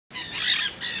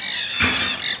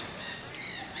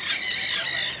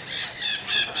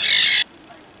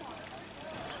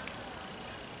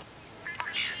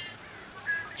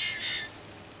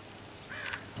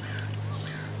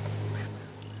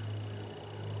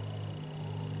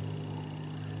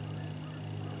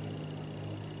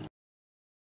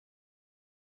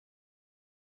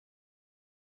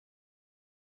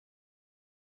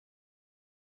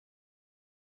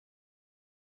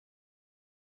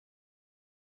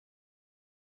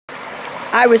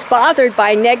I was bothered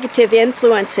by negative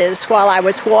influences while I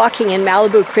was walking in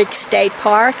Malibu Creek State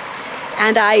Park,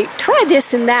 and I tried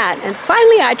this and that, and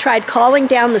finally I tried calling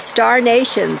down the star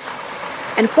nations.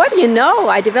 And what do you know,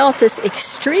 I developed this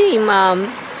extreme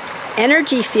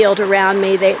energy field around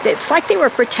me. It's like they were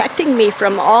protecting me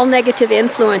from all negative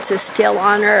influences still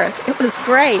on Earth. It was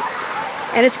great,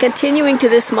 and it's continuing to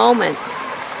this moment.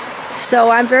 So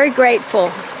I'm very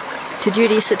grateful to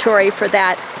Judy Satori for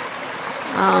that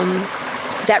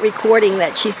that recording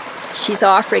that she's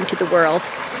offering to the world.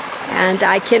 And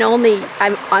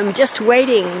I'm just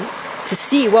waiting to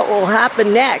see what will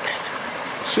happen next.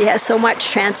 She has so much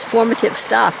transformative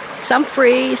stuff, some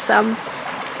free, some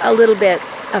a little bit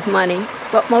of money,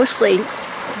 but mostly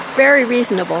very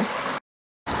reasonable.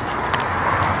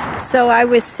 So I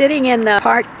was sitting in the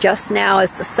park just now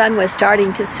as the sun was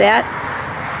starting to set,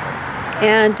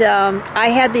 and I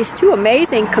had these two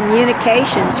amazing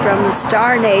communications from the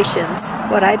star nations,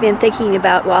 what I've been thinking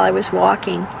about while I was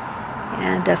walking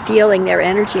and feeling their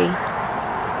energy.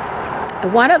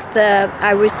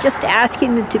 I was just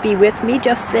asking them to be with me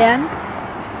just then.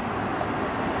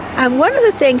 And one of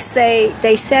the things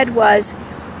they said was,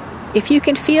 if you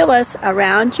can feel us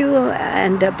around you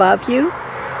and above you,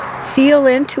 feel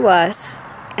into us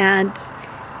and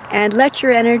let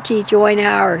your energy join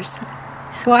ours.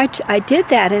 So I did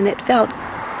that, and it felt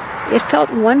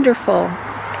wonderful.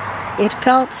 It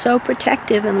felt so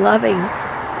protective and loving.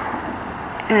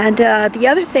 And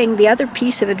the other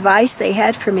piece of advice they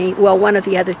had for me, well, one of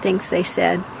the other things they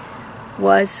said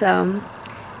was,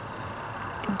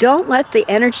 don't let the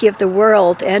energy of the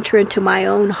world enter into my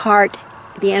own heart,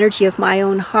 the energy of my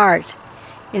own heart.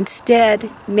 Instead,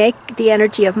 make the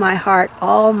energy of my heart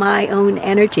all my own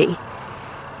energy.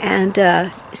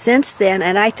 And since then,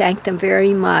 and I thank them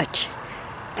very much,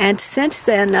 and since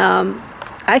then,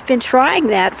 I've been trying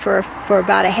that for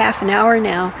about a half an hour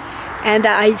now, and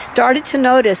I started to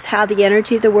notice how the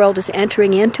energy of the world is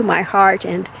entering into my heart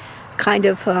and kind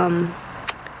of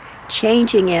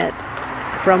changing it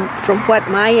from what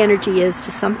my energy is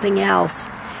to something else.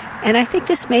 And I think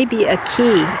this may be a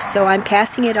key, so I'm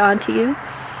passing it on to you.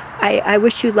 I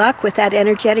wish you luck with that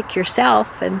energetic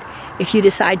yourself, and if you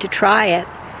decide to try it,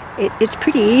 it's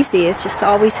pretty easy. It's just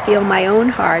always feel my own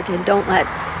heart, and don't let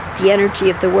the energy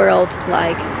of the world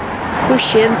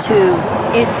push into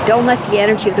it. Don't let the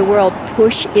energy of the world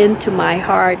push into my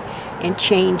heart and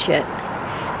change it.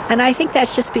 And I think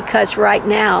that's just because right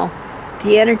now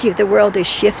the energy of the world is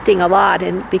shifting a lot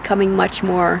and becoming much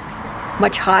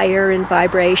higher in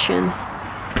vibration,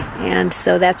 and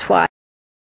so that's why.